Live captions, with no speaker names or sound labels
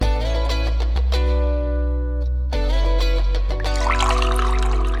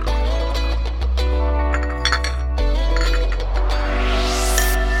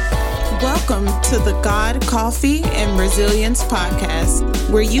to the God, Coffee, and Resilience podcast,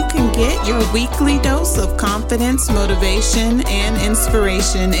 where you can get your weekly dose of confidence, motivation, and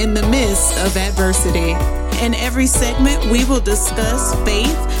inspiration in the midst of adversity. In every segment, we will discuss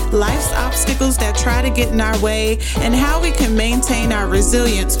faith, life's obstacles that try to get in our way, and how we can maintain our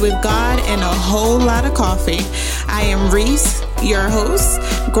resilience with God and a whole lot of coffee. I am Reese, your host.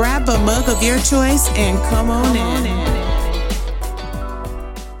 Grab a mug of your choice and come on in.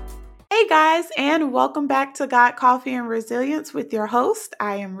 Hey guys, and welcome back to God, Coffee, and Resilience with your host.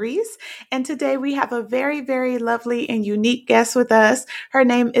 I am Reese, and today we have a very, very lovely and unique guest with us. Her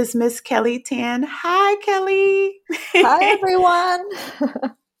name is Miss Kelly Tan. Hi, Kelly. Hi,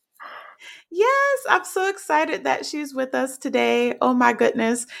 everyone. Yes, I'm so excited that she's with us today. Oh my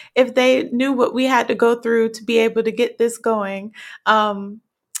goodness. If they knew what we had to go through to be able to get this going.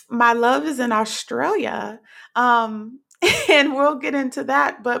 My love is in Australia. And we'll get into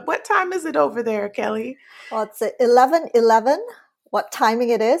that. But what time is it over there, Kelly? Well, it's 11:11. What timing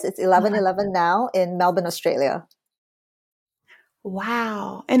it is? It's 11:11 now in Melbourne, Australia.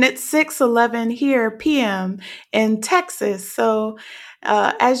 Wow. And it's 6:11 here p.m. in Texas. So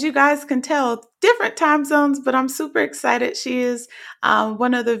as you guys can tell, different time zones, but I'm super excited. She is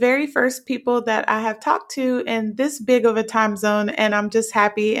one of the very first people that I have talked to in this big of a time zone. And I'm just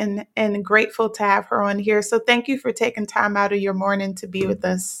happy and grateful to have her on here. So thank you for taking time out of your morning to be with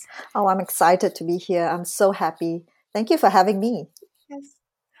us. Oh, I'm excited to be here. I'm so happy. Thank you for having me. Yes.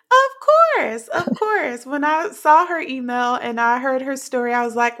 Of course. When I saw her email and I heard her story, I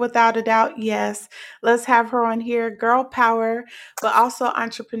was like, without a doubt, yes, let's have her on here. Girl power, but also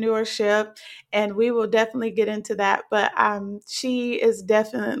entrepreneurship. And we will definitely get into that. But she is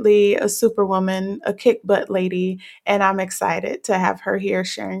definitely a superwoman, a kick butt lady. And I'm excited to have her here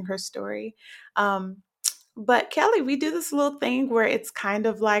sharing her story. But Kelly, we do this little thing where it's kind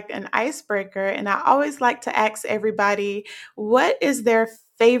of like an icebreaker. And I always like to ask everybody, what is their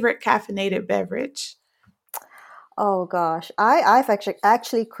favorite caffeinated beverage? Oh gosh, I've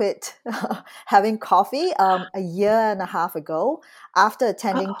actually quit having coffee a year and a half ago after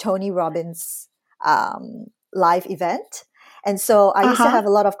attending Oh, Tony Robbins' live event. And so I used to uh-huh. have a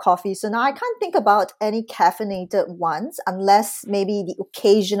lot of coffee. So now I can't think about any caffeinated ones unless maybe the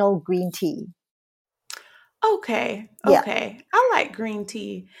occasional green tea. Okay. Yeah, I like green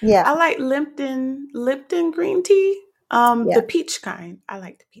tea. yeah, I like Lipton green tea. yeah, The peach kind. I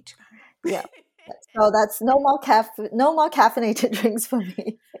like the peach kind. yeah. So that's no more caffeinated drinks for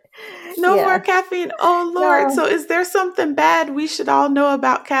me. No more Yeah. caffeine. Oh Lord. No, So is there something bad we should all know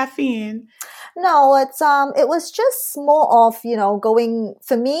about caffeine? no, it was just more of, going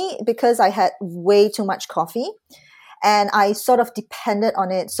for me because I had way too much coffee and I sort of depended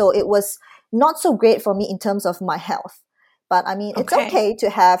on it. So it was not so great for me in terms of my health. But I mean, it's Okay. okay to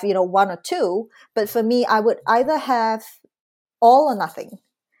have, one or two, but for me I would either have all or nothing.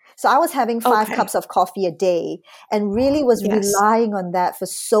 So I was having 5 cups Okay. of coffee a day and really was Yes. relying on that for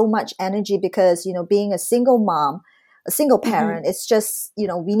so much energy because, being a single mom, a single Hmm. parent, it's just,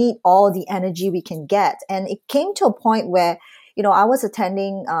 we need all the energy we can get. And it came to a point where, I was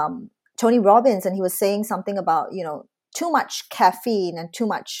attending Tony Robbins and he was saying something about, too much caffeine and too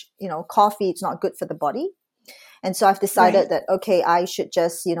much, coffee, it's not good for the body. And so I've decided Right. that, okay, I should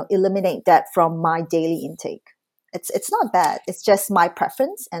just, eliminate that from my daily intake. It's not bad. It's just my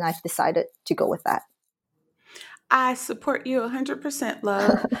preference, and I've decided to go with that. I support you 100%,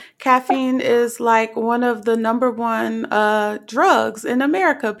 love. Caffeine is like one of the number one drugs in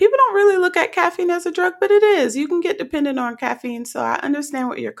America. People don't really look at caffeine as a drug, but it is. You can get dependent on caffeine. So I understand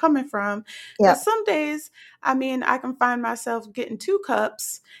where you're coming from. Yeah, Because some days, I mean, I can find myself getting 2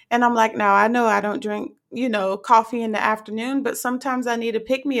 cups and I'm like, now I know I don't drink, coffee in the afternoon, but sometimes I need to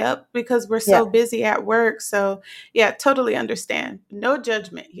pick me up because we're yeah. so busy at work. So yeah, totally understand. No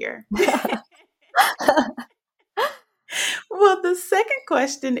judgment here. Well, the second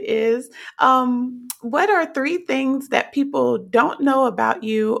question is, what are 3 things that people don't know about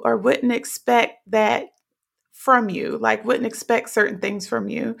you or wouldn't expect that from you? Like, wouldn't expect certain things from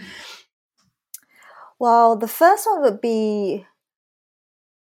you? Well, the first one would be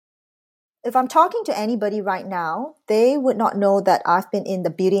if I'm talking to anybody right now, they would not know that I've been in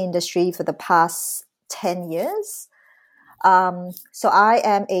the beauty industry for the past 10 years. So I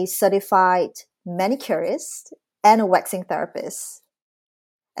am a certified manicurist and a waxing therapist.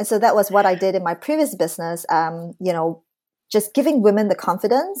 And so that was what I did in my previous business, just giving women the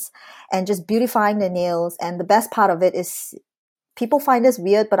confidence and just beautifying their nails. And the best part of it is people find this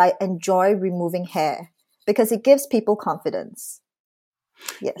weird, but I enjoy removing hair because it gives people confidence.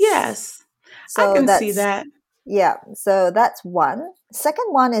 Yes. Yes, I So can see that's, that. Yeah, so that's one. Second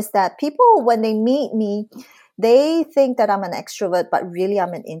one is that people, when they meet me, they think that I'm an extrovert, but really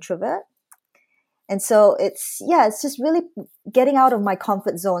I'm an introvert. And so it's just really getting out of my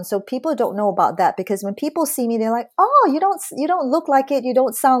comfort zone. So people don't know about that, because when people see me, they're like, "Oh, you don't look like it, you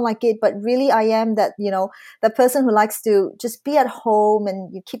don't sound like it," but really I am that, the person who likes to just be at home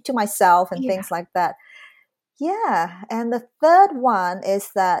and you keep to myself and Yeah. things like that. Yeah. And the third one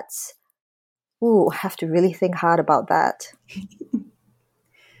is that, ooh, I have to really think hard about that.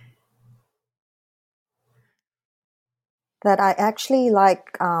 That I actually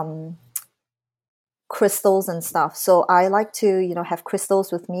like crystals and stuff. So I like to, have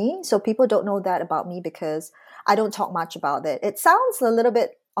crystals with me. So people don't know that about me because I don't talk much about it. It sounds a little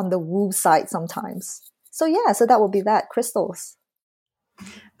bit on the woo side sometimes. So yeah, so that will be that, crystals.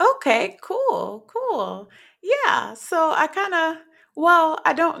 Okay, cool, cool. Yeah, so I kind of, well,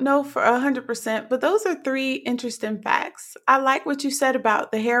 I don't know for 100%, but those are three interesting facts. I like what you said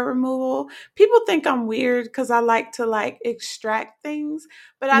about the hair removal. People think I'm weird because I like to like extract things,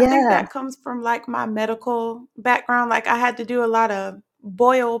 but I think Yeah. that comes from like my medical background. Like I had to do a lot of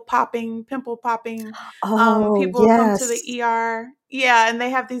boil popping, pimple popping. Oh, People come to the yes. ER, yeah, and they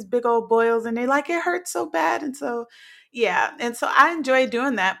have these big old boils and they like it hurts so bad, and so yeah, and so I enjoy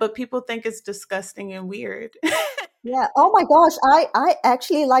doing that, but people think it's disgusting and weird. Yeah. Oh my gosh, I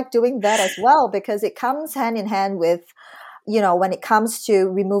actually like doing that as well, because it comes hand in hand with, when it comes to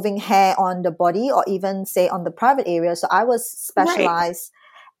removing hair on the body, or even say on the private area. So I was Right. specialized,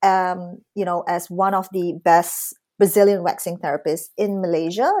 as one of the best Brazilian waxing therapists in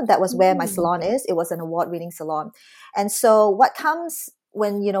Malaysia. That was where my Ooh. salon is. It was an award-winning salon. And so what comes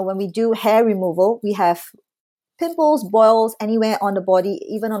when we do hair removal, we have pimples, boils anywhere on the body,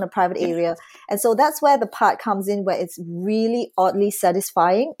 even on a private Yes. area. And so that's where the part comes in, where it's really oddly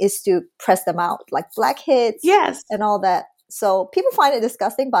satisfying, is to press them out, like blackheads Yes. and all that. So people find it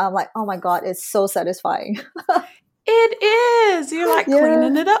disgusting, but I'm like, oh my God, it's so satisfying. It is. You're like Yeah,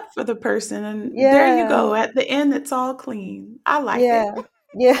 cleaning it up for the person, and there you yeah, go. At the end, it's all clean. I like it.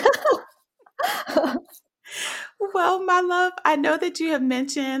 yeah, yeah. Well, my love, I know that you have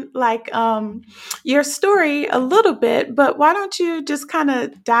mentioned like your story a little bit, but why don't you just kind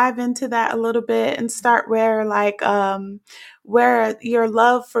of dive into that a little bit and start where your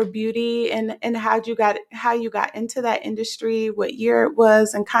love for beauty and how you got into that industry, what year it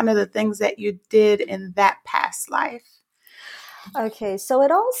was, and kind of the things that you did in that past life. Okay, so it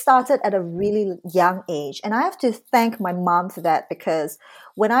all started at a really young age. And I have to thank my mom for that, because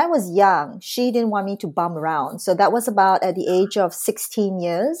when I was young, she didn't want me to bum around. So that was about at the age of 16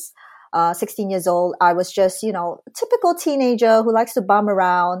 years. 16 years old, I was just, a typical teenager who likes to bum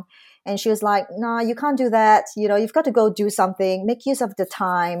around. And she was like, "Nah, you can't do that. You've got to go do something, make use of the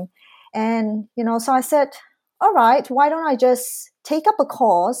time." And, so I said, all right, why don't I just take up a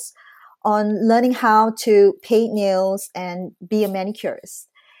course on learning how to paint nails and be a manicurist.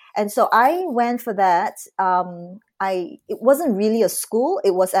 And so I went for that. It wasn't really a school;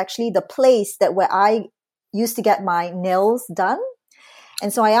 it was actually the place that where I used to get my nails done.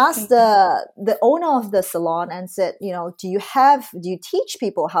 And so I asked Okay. the owner of the salon and said, do you teach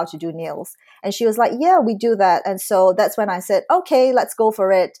people how to do nails? And she was like, "Yeah, we do that." And so that's when I said, "Okay, let's go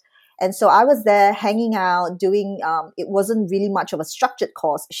for it." And so I was there hanging out, doing, it wasn't really much of a structured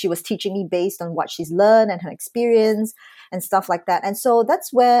course. She was teaching me based on what she's learned and her experience and stuff like that. And so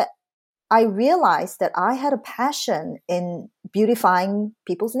that's where I realized that I had a passion in beautifying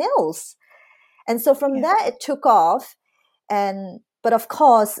people's nails. And so from Yes. there, it took off. But of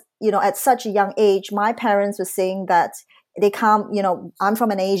course, at such a young age, my parents were saying that they can't, I'm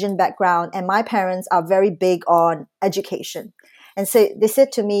from an Asian background, and my parents are very big on education. And so they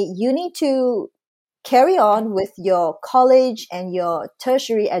said to me, "You need to carry on with your college and your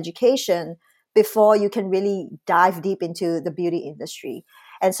tertiary education before you can really dive deep into the beauty industry."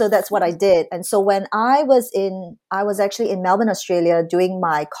 And so that's what I did. And so when I was actually in Melbourne, Australia, doing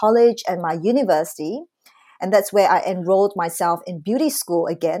my college and my university. And that's where I enrolled myself in beauty school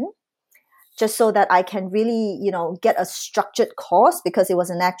again, just so that I can really, get a structured course, because it was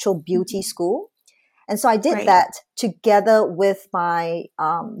an actual beauty Mhm. school. And so I did Right. that together with my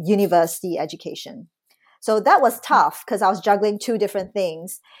university education. So that was tough, because I was juggling two different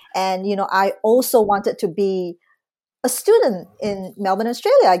things. And, I also wanted to be a student in Melbourne,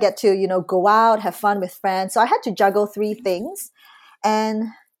 Australia. I get to, go out, have fun with friends. So I had to juggle three things. And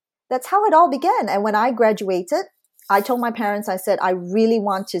that's how it all began. And when I graduated, I told my parents, I said, I really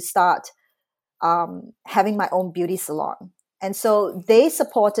want to start having my own beauty salon. And so they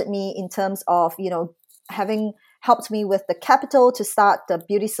supported me in terms of, having helped me with the capital to start the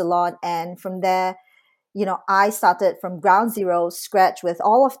beauty salon. And from there, I started from ground zero, scratch with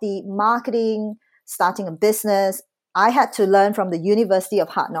all of the marketing, starting a business. I had to learn from the University of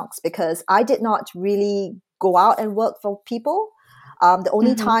Hard Knocks because I did not really go out and work for people. The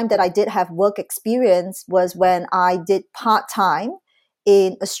only Mm-hmm. time that I did have work experience was when I did part time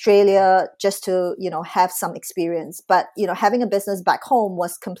in Australia just to, have some experience. But, having a business back home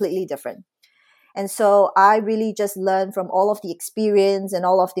was completely different. And so I really just learned from all of the experience and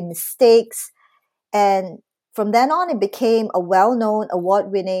all of the mistakes. And from then on, it became a well known,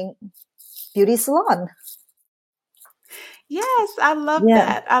 award winning beauty salon. Yes, I love Yeah.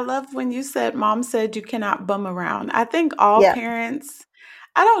 that. I love when you said mom said you cannot bum around. I think all Yeah. parents,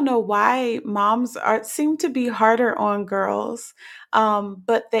 I don't know why moms are seem to be harder on girls,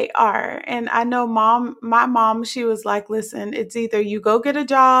 but they are. And I know my mom, she was like, listen, it's either you go get a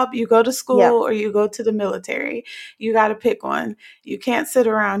job, you go to Yeah. school, or you go to the military. You got to pick one. You can't sit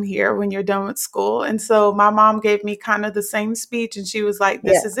around here when you're done with school. And so my mom gave me kind of the same speech, and she was like,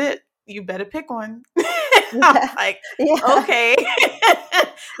 this Yeah. is it. You better pick one. I'm Yeah. like, Yeah. okay,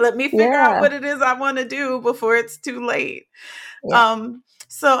 let me figure out Yeah. what it is I want to do before it's too late. Yeah.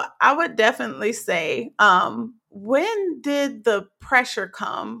 So I would definitely say, when did the pressure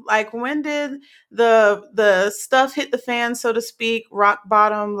come? Like, when did the stuff hit the fan, so to speak, rock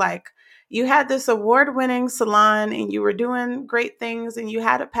bottom? Like, you had this award-winning salon and you were doing great things and you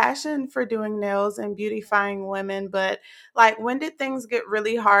had a passion for doing nails and beautifying women, but like, when did things get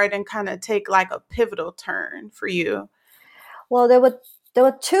really hard and kind of take like a pivotal turn for you? Well, there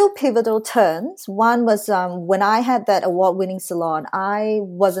were two pivotal turns. One was when I had that award winning salon, I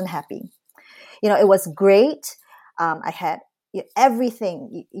wasn't happy. It was great. I had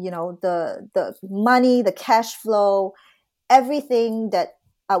everything, the money, the cash flow, everything that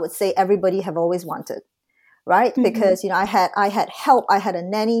I would say everybody have always wanted, right? Mm-hmm. Because I had help, I had a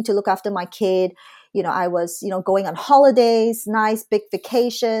nanny to look after my kid. I was going on holidays, nice big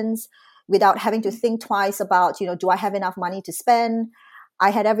vacations, without having to think twice about do I have enough money to spend. I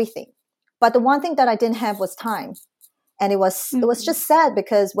had everything, but the one thing that I didn't have was time. And it was Mm-hmm. just sad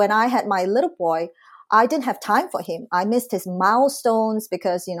because when I had my little boy, I didn't have time for him. I missed his milestones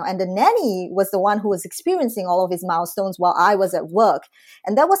because and the nanny was the one who was experiencing all of his milestones while I was at work.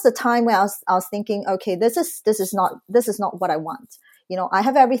 And that was the time where I was thinking, okay, this is not what I want. I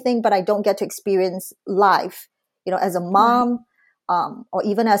have everything, but I don't get to experience life as a Right. mom, or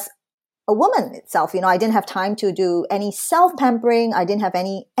even as a woman itself. I didn't have time to do any self pampering. I didn't have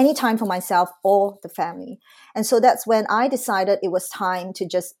any time for myself or the family. And so that's when I decided it was time to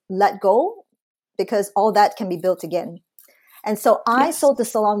just let go, because all that can be built again. And so I Yes. sold the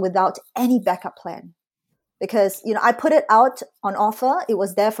salon without any backup plan, because I put it out on offer. It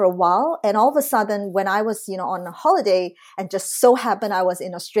was there for a while, and all of a sudden when I was on a holiday, and just so happened I was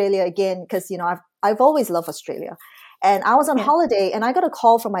in Australia again, because I've always loved Australia, and I was on Yeah. holiday and I got a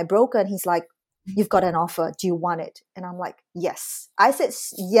call from my broker, and he's like, you've got an offer, do you want it? And I'm like, yes. I said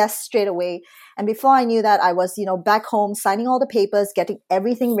yes straight away. And before I knew that, I was back home signing all the papers, getting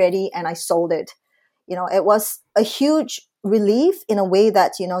everything ready, and I sold it. It was a huge relief in a way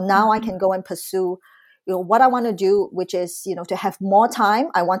that now I Mhm. can go and pursue what I want to do, which is to have more time.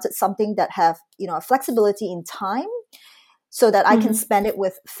 I wanted something that have a flexibility in time, so that I can Mhm. spend it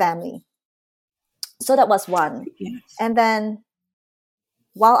with family. So that was one. Yes. And then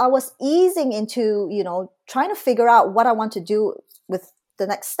while I was easing into trying to figure out what I want to do with the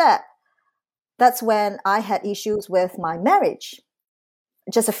next step, that's when I had issues with my marriage.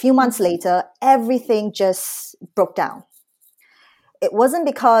 Just a few months Mhm. later, everything just broke down. It wasn't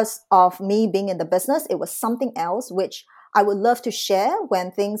because of me being in the business, it was something else, which I would love to share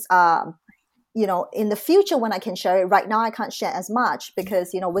when things are in the future, when I can share it. Right now I can't share as much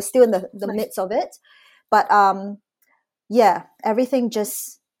because we're still in the Right. midst of it. But yeah, everything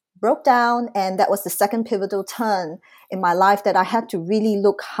just broke down, and that was the second pivotal turn in my life, that I had to really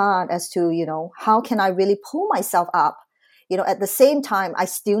look hard as to how can I really pull myself up. At the same time, I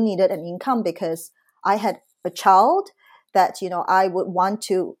still needed an income, because I had a child that I would want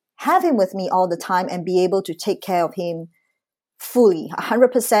to have him with me all the time and be able to take care of him fully,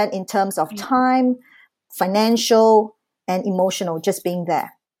 100%, in terms of Yeah. time, financial, and emotional, just being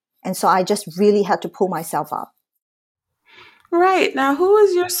there. And so I just really had to pull myself up. Right. Now, who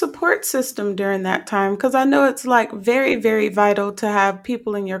is your support system during that time? Because I know it's like very, very vital to have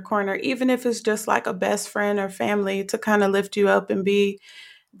people in your corner, even if it's just like a best friend or family to kind of lift you up and be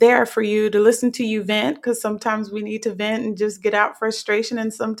there for you, to listen to you vent. Because sometimes we need to vent and just get out frustration.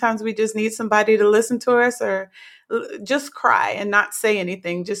 And sometimes we just need somebody to listen to us, or just cry and not say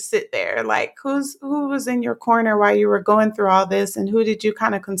anything, just sit there. Like, who was in your corner while you were going through all this, and who did you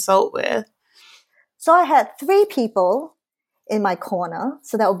kind of consult with? So I had 3 people in my corner.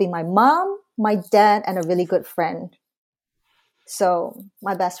 So that would be my mom, my dad, and a really good friend. So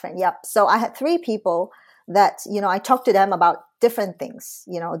my best friend. Yep. So I had 3 people that, I talked to them about different things,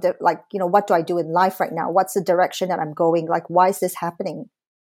 like, what do I do in life right now? What's the direction that I'm going? Like, why is this happening?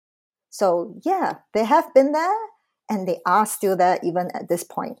 So yeah, they have been there and they are still there even at this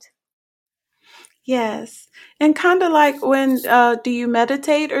point. Yes. And kind of like when do you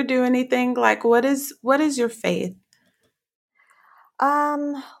meditate or do anything? Like what is your faith?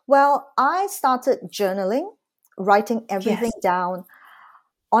 Well, I started journaling, writing everything Yes. down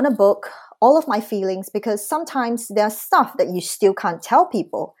on a book, all of my feelings, because sometimes there's stuff that you still can't tell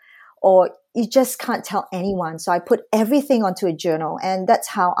people or you just can't tell anyone. So I put everything onto a journal, and that's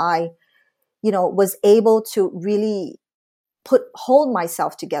how I, was able to really hold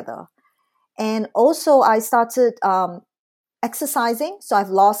myself together. And also I started exercising. So I've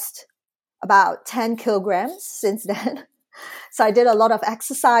lost about 10 kilograms since then. So I did a lot of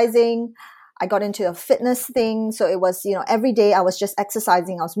exercising. I got into a fitness thing. So it was, every day I was just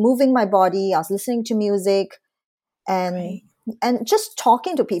exercising. I was moving my body. I was listening to music and Right. and just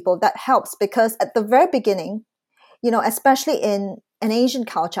talking to people. That helps because at the very beginning, especially in an Asian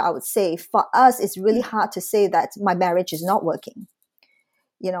culture, I would say for us, it's really hard to say that my marriage is not working,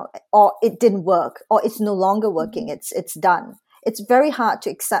 or it didn't work, or it's no longer working. Mhm. It's done. It's very hard to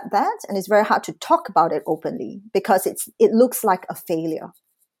accept that, and it's very hard to talk about it openly because it looks like a failure,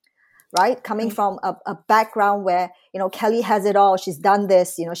 right? Coming Right. from a background where, Kelly has it all. She's done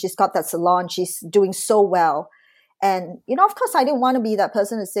this, she's got that salon. She's doing so well. And, of course, I didn't want to be that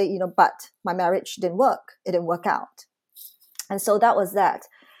person to say, but my marriage didn't work. It didn't work out. And so that was that.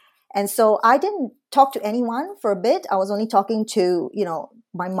 And so I didn't talk to anyone for a bit. I was only talking to,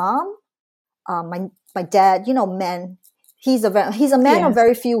 my mom, my dad, man. He's a man of Yes.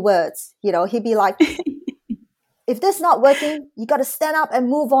 very few words. He'd be like, if this is not working, you got to stand up and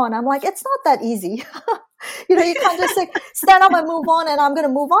move on. I'm like, it's not that easy. You can't just say, stand up and move on and I'm going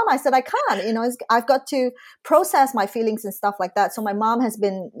to move on. I said, I can't, I've got to process my feelings and stuff like that. So my mom has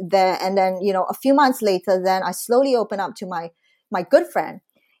been there. And then, a few months later, then I slowly open up to my good friend.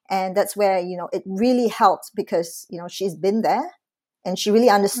 And that's where, it really helped because, she's been there and she really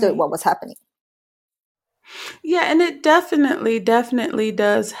understood Right. what was happening. Yeah, and it definitely, definitely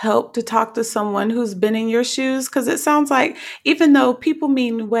does help to talk to someone who's been in your shoes because it sounds like even though people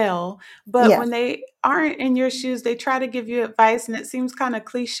mean well, but Yeah. when they aren't in your shoes, they try to give you advice and it seems kind of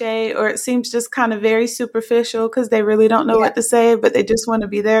cliche or it seems just kind of very superficial because they really don't know Yeah. what to say, but they just want to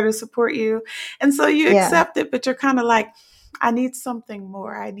be there to support you. And so you Yeah. accept it, but you're kind of like, I need something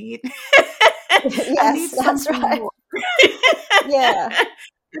more. I need I Yes, need that's something right. more. Yeah. Yeah.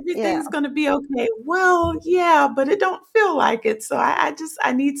 Everything's gonna be okay. Well, yeah, but it don't feel like it. So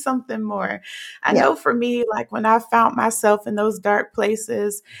I need something more. I Yeah. know for me, like when I found myself in those dark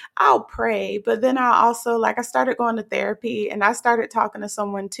places, I'll pray, but then I also like I started going to therapy and I started talking to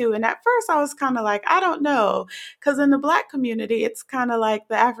someone too. And at first I was kind of like, I don't know. Cause in the black community, it's kind of like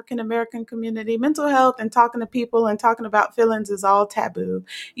the African American community, mental health and talking to people and talking about feelings is all taboo.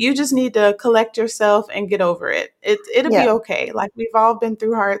 You just need to collect yourself and get over it. It'll be Yeah. okay. Like we've all been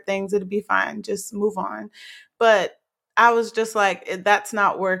through hard things. It'll be fine. Just move on. But I was just like, that's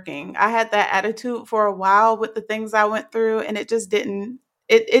not working. I had that attitude for a while with the things I went through, and it just didn't.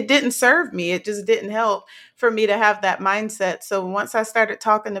 It didn't serve me. It just didn't help for me to have that mindset. So once I started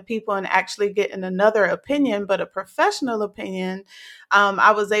talking to people and actually getting another opinion, but a professional opinion,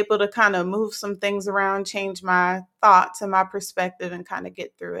 I was able to kind of move some things around, change my thoughts and my perspective, and kind of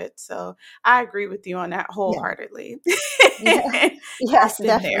get through it. So I agree with you on that Yeah. wholeheartedly. Yeah. I've Yes, been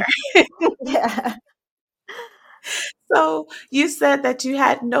there. definitely. Yeah. So you said that you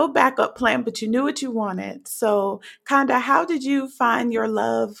had no backup plan, but you knew what you wanted. So, kind of, how did you find your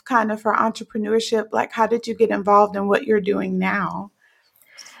love kind of for entrepreneurship? Like, how did you get involved in what you're doing now?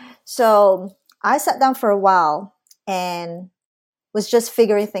 So I sat down for a while and was just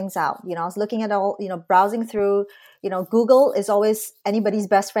figuring things out. I was looking at all, browsing through, Google is always anybody's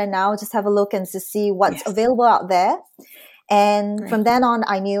best friend now. Just have a look and to see what's Yes. available out there. And from Great. then on,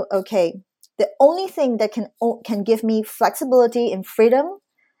 I knew, okay, the only thing that can give me flexibility and freedom,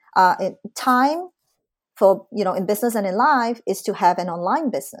 in time for, in business and in life is to have an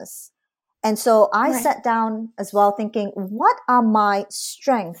online business. And so I Right. sat down as well thinking, what are my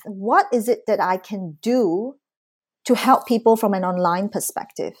strengths? What is it that I can do to help people from an online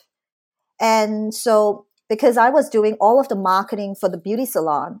perspective? And so because I was doing all of the marketing for the beauty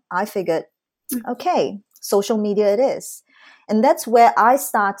salon, I figured, Mm. okay, social media it is. And that's where I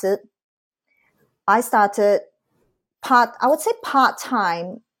started I would say part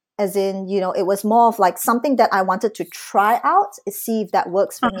time as in, it was more of like something that I wanted to try out, see if that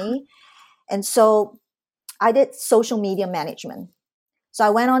works for me. And so I did social media management. So I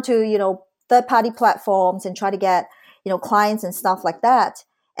went on to, third-party platforms and try to get, clients and stuff like that.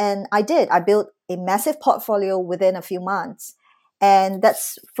 And I did. I built a massive portfolio within a few months. And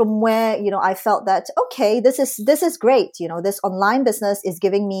that's from where, I felt that, okay, this is great. This online business is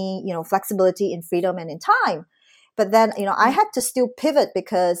giving me, flexibility in freedom and in time. But then, I had to still pivot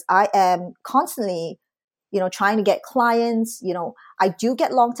because I am constantly, trying to get clients. I do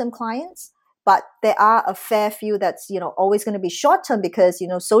get long-term clients, but there are a fair few that's, always going to be short-term because,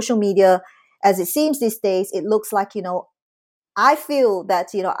 social media, as it seems these days, it looks like, I feel that,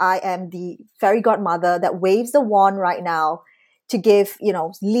 I am the fairy godmother that waves the wand right now to give,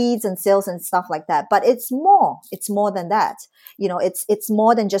 leads and sales and stuff like that. But it's more than that. It's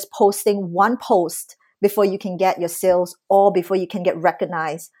more than just posting one post before you can get your sales or before you can get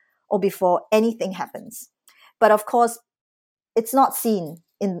recognized or before anything happens. But of course, it's not seen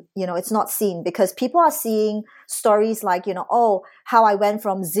it's not seen because people are seeing stories like, oh, how I went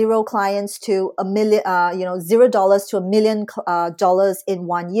from 0 clients to $1 million, $0 to $1 million dollars in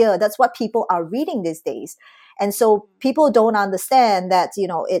 1 year. That's what people are reading these days. And so people don't understand that,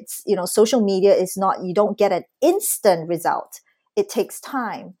 it's, social media is not, you don't get an instant result. It takes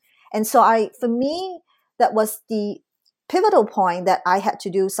time. And so for me, that was the pivotal point that I had to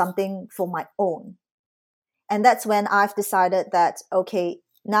do something for my own. And that's when I've decided that, okay,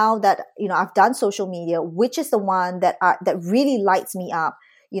 now that, I've done social media, which is the one that really lights me up,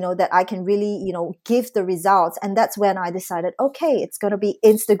 that I can really, give the results. And that's when I decided, okay, it's going to be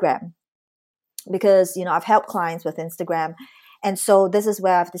Instagram because, I've helped clients with Instagram. And so this is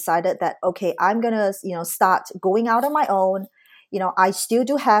where I've decided that, okay, I'm going to, start going out on my own. I still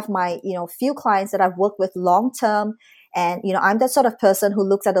do have my, few clients that I've worked with long term. And, I'm that sort of person who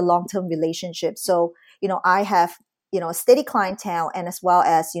looks at a long-term relationship. So, I have, a steady clientele, and as well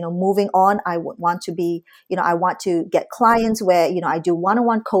as, moving on, I would want to be, I want to get clients where, I do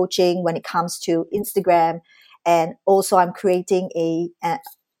one-on-one coaching when it comes to Instagram. And also I'm creating an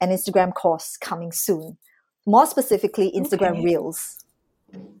Instagram course coming soon, more specifically Instagram Reels.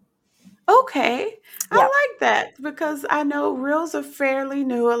 Okay. I Yeah. like that because I know reels are fairly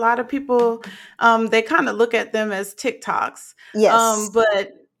new. A lot of people, they kind of look at them as TikToks. Yes.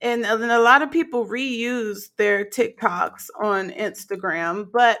 But and a lot of people reuse their TikToks on Instagram,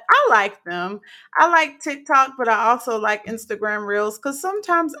 but I like them. I like TikTok, but I also like Instagram Reels because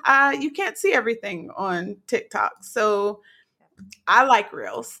sometimes you can't see everything on TikTok. So I like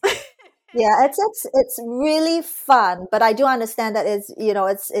Reels. Yeah, it's really fun, but I do understand that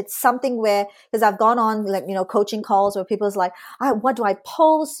it's something where because I've gone on like coaching calls where people's like, what do I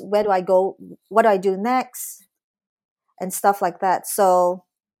post? Where do I go? What do I do next? And stuff like that. So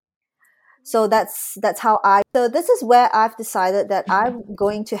that's how so this is where I've decided that I'm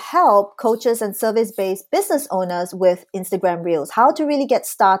going to help coaches and service-based business owners with Instagram Reels, how to really get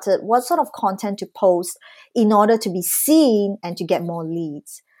started, what sort of content to post in order to be seen and to get more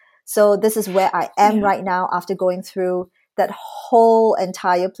leads. So this is where I am right now after going through that whole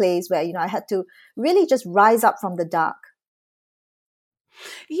entire place where, I had to really just rise up from the dark.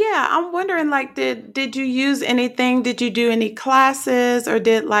 Yeah, I'm wondering like did you use anything? Did you do any classes or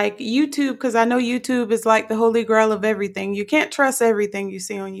did like YouTube because I know YouTube is like the holy grail of everything. You can't trust everything you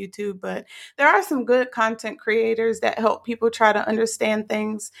see on YouTube, but there are some good content creators that help people try to understand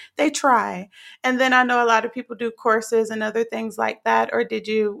things. They try. And then I know a lot of people do courses and other things like that or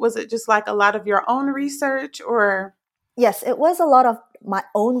was it just like a lot of your own research or Yes, it was a lot of my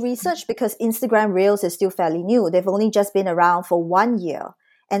own research because Instagram Reels is still fairly new. They've only just been around for 1 year.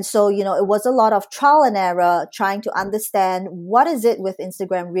 And so, it was a lot of trial and error trying to understand what is it with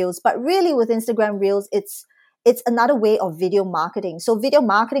Instagram Reels. But really with Instagram Reels, it's another way of video marketing. So video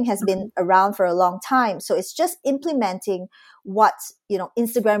marketing has been around for a long time. So it's just implementing what,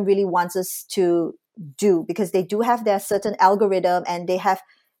 Instagram really wants us to do because they do have their certain algorithm and they have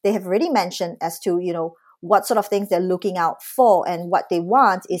already mentioned as to, what sort of things they're looking out for. And what they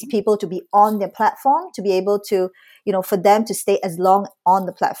want is people to be on their platform, to be able to, for them to stay as long on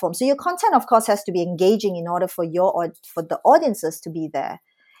the platform. So your content, of course, has to be engaging in order for for the audiences to be there.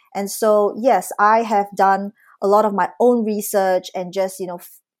 And so, yes, I have done a lot of my own research and just,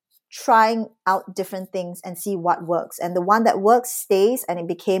 trying out different things and see what works. And the one that works stays, and it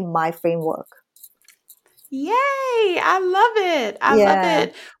became my framework. Yay! I love it. I love Yeah.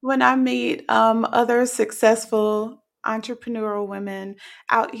 it when I meet other successful entrepreneurial women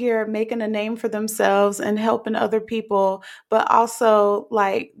out here making a name for themselves and helping other people, but also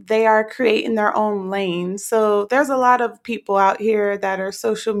like they are creating their own lane. So there's a lot of people out here that are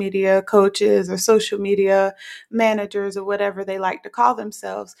social media coaches or social media managers or whatever they like to call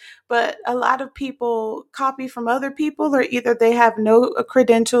themselves. But a lot of people copy from other people, or either they have no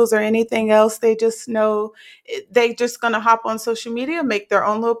credentials or anything else. They just know they just going to hop on social media, make their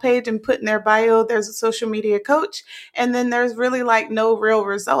own little page and put in their bio, there's a social media coach. And then there's really like no real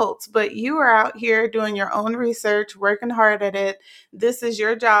results. But you are out here doing your own research, working hard at it. This is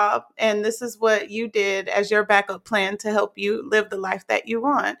your job. And this is what you did as your backup plan to help you live the life that you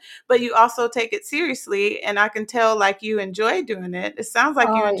want. But you also take it seriously. And I can tell like you enjoy doing it. It sounds like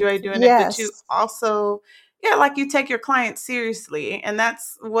you Oh, enjoy doing it, but you yes. also, yeah, like you take your clients seriously. And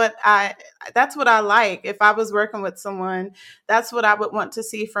that's what I like. If I was working with someone, that's what I would want to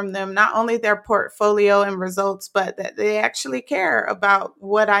see from them. Not only their portfolio and results, but that they actually care about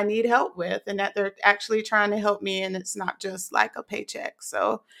what I need help with and that they're actually trying to help me, and it's not just like a paycheck.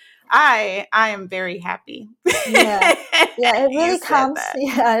 So I am very happy. Yeah. Yeah, it You really said comes that.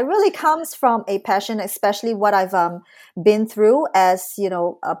 yeah, it really comes from a passion, especially what I've been through as,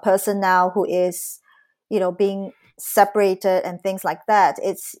 a person now who is, being separated and things like that.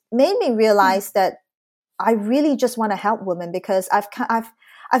 It's made me Yeah. realize that I really just want to help women, because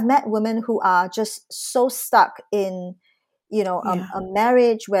I've met women who are just so stuck in, Yeah. a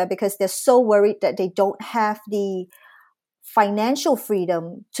marriage where, because they're so worried that they don't have the financial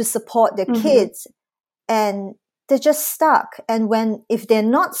freedom to support their Hmm. kids, and they're just stuck. And if they're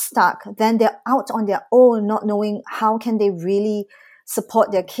not stuck, then they're out on their own, not knowing how can they really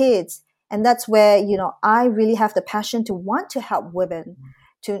support their kids. And that's where, I really have the passion to want to help women,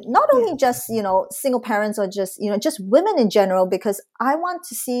 to not Yeah. only just, single parents, or just, just women in general, because I want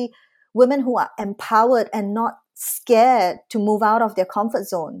to see women who are empowered and not scared to move out of their comfort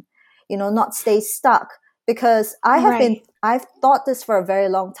zone, not stay stuck. Because Right. I've thought this for a very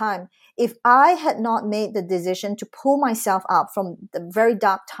long time. If I had not made the decision to pull myself up from the very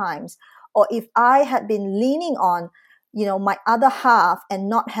dark times, or if I had been leaning on, my other half and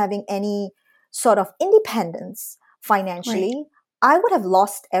not having any sort of independence Right. financially, I would have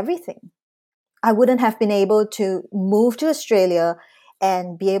lost everything. I wouldn't have been able to move to Australia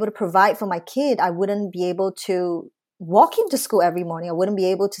and be able to provide for my kid. I wouldn't be able to walk him to school every morning. I wouldn't be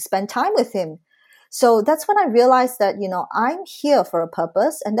able to spend time with him. So that's when I realized that, I'm here for a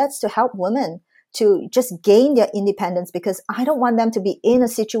purpose, and that's to help women to just gain their independence, because I don't want them to be in a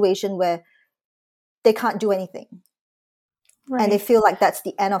situation where they can't do anything and they Right. feel like that's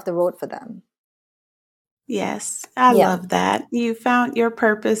the end of the road for them. Yes, I Yeah. love that. You found your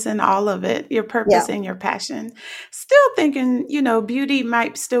purpose in all of it, your Yeah. purpose and your passion. Still thinking, beauty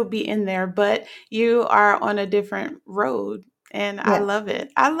might still be in there, but you are on a different road. And I Yeah. love it.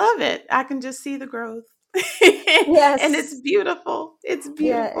 I love it. I can just see the growth. And it's Yes. beautiful. It's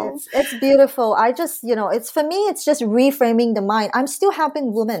Yeah, beautiful. it's beautiful. I just, it's for me, it's just reframing the mind. I'm still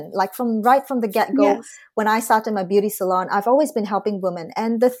helping women, like from the get-go. Yes. When I started my beauty salon, I've always been helping women.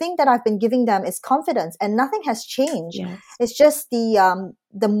 And the thing that I've been giving them is confidence, and nothing has changed. Yes. It's just the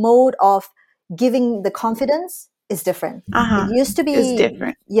mode of giving the confidence is different. It Uh-huh. used to It's be,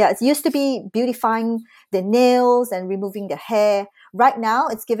 different. yeah, it used to be beautifying the nails and removing the hair. Right now,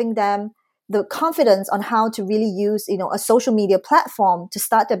 it's giving them the confidence on how to really use, a social media platform to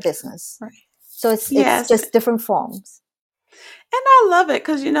start their business. Right. So it's Yes. just different forms. And I love it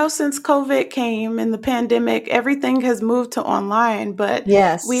because, since COVID came and the pandemic, everything has moved to online. But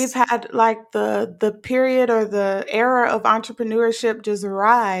we've Yes. had like the period or the era of entrepreneurship just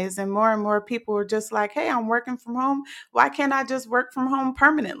rise, and more people are just like, hey, I'm working from home. Why can't I just work from home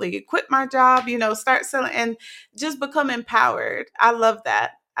permanently? Quit my job, start selling and just become empowered. I love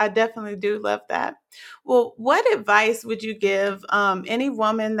that. I definitely do love that. Well, what advice would you give any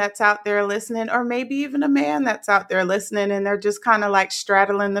woman that's out there listening, or maybe even a man that's out there listening, and they're just kind of like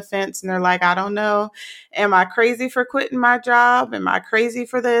straddling the fence and they're like, I don't know. Am I crazy for quitting my job? Am I crazy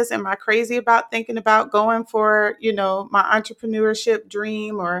for this? Am I crazy about thinking about going for, my entrepreneurship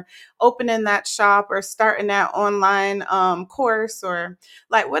dream, or opening that shop, or starting that online course? Or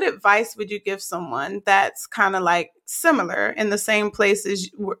like, what advice would you give someone that's kind of like similar in the same place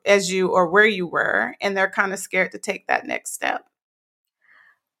as you, or where you were, and they're kind of scared to take that next step?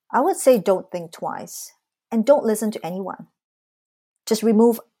 I would say don't think twice, and don't listen to anyone. Just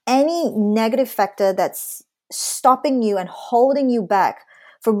remove any negative factor that's stopping you and holding you back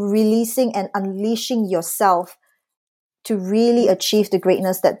from releasing and unleashing yourself to really achieve the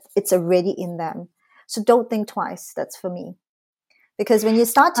greatness that it's already in them. So don't think twice. That's for me. Because when you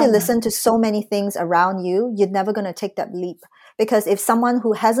start to Oh, listen to so many things around you, you're never going to take that leap. Because if someone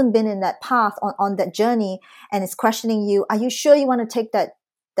who hasn't been in that path on that journey and is questioning you, are you sure you want to take that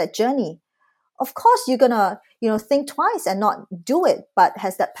journey? Of course, you're going to, think twice and not do it. But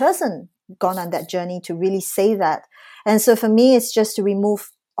has that person gone on that journey to really say that? And so for me, it's just to remove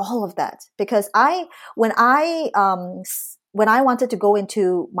all of that. Because when I wanted to go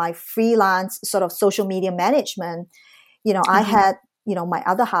into my freelance sort of social media management, I had, my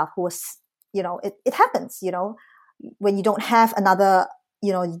other half who was, it happens, when you don't have another,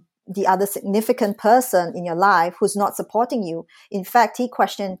 the other significant person in your life who's not supporting you. In fact, he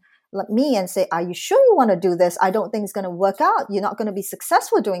questioned me and say, are you sure you want to do this? I don't think it's going to work out. You're not going to be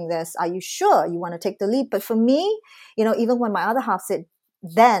successful doing this. Are you sure you want to take the leap? But for me, even when my other half said,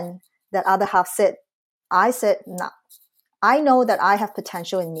 then that other half said, I said, no, I know that I have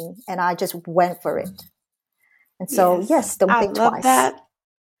potential in me, and I just went for it. And so, yes, don't think twice. I love that.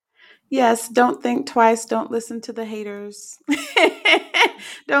 Yes, don't think twice. Don't listen to the haters.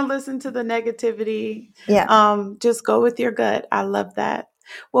 Don't listen to the negativity. Yeah. Just go with your gut. I love that.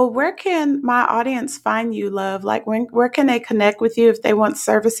 Well, where can my audience find you, love? Like, where can they connect with you if they want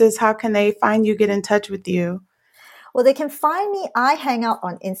services? How can they find you, get in touch with you? Well, they can find me. I hang out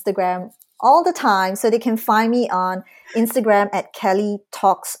on Instagram all the time. So they can find me on Instagram at Kelly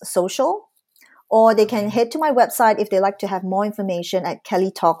Talks Social, or they can head to my website if they like to have more information at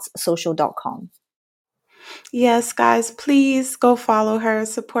kellytalkssocial.com. Yes, guys, please go follow her,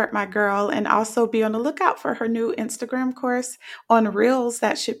 support my girl, and also be on the lookout for her new Instagram course on Reels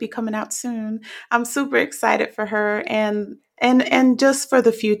that should be coming out soon. I'm super excited for her and just for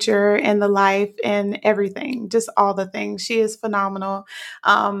the future and the life and everything, just all the things. She is phenomenal.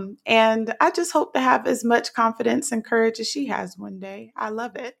 And I just hope to have as much confidence and courage as she has one day. I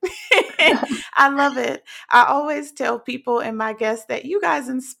love it. I love it. I always tell people and my guests that you guys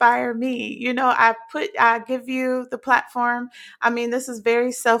inspire me. I give you the platform. I mean, this is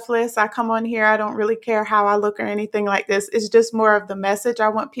very selfless. I come on here. I don't really care how I look or anything like this. It's just more of the message I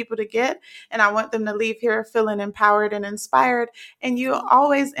want people to get. And I want them to leave here feeling empowered and inspired. And you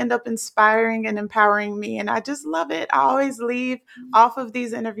always end up inspiring and empowering me. And I just love it. I always leave off of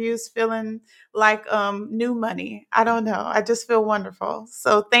these interviews feeling like new money. I don't know. I just feel wonderful.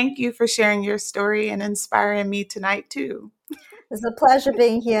 So thank you for sharing your story and inspiring me tonight too. It's a pleasure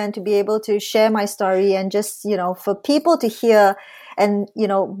being here and to be able to share my story and just, for people to hear and,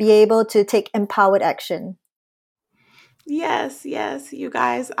 be able to take empowered action. Yes, you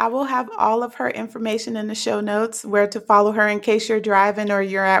guys. I will have all of her information in the show notes, where to follow her in case you're driving or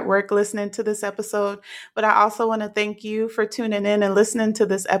you're at work listening to this episode. But I also want to thank you for tuning in and listening to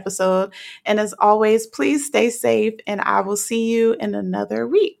this episode. And as always, please stay safe, and I will see you in another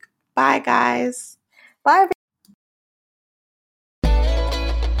week. Bye, guys. Bye.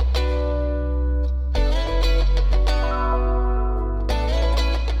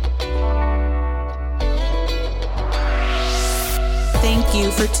 Thank you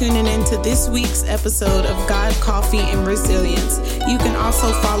for tuning in to this week's episode of God, Coffee, and Resilience. You can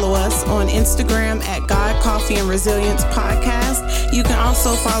also follow us on Instagram at God, Coffee, and Resilience Podcast. You can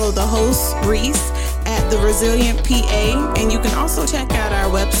also follow the host, Reese, at The Resilient PA. And you can also check out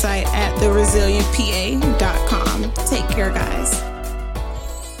our website at theresilientpa.com. Take care, guys.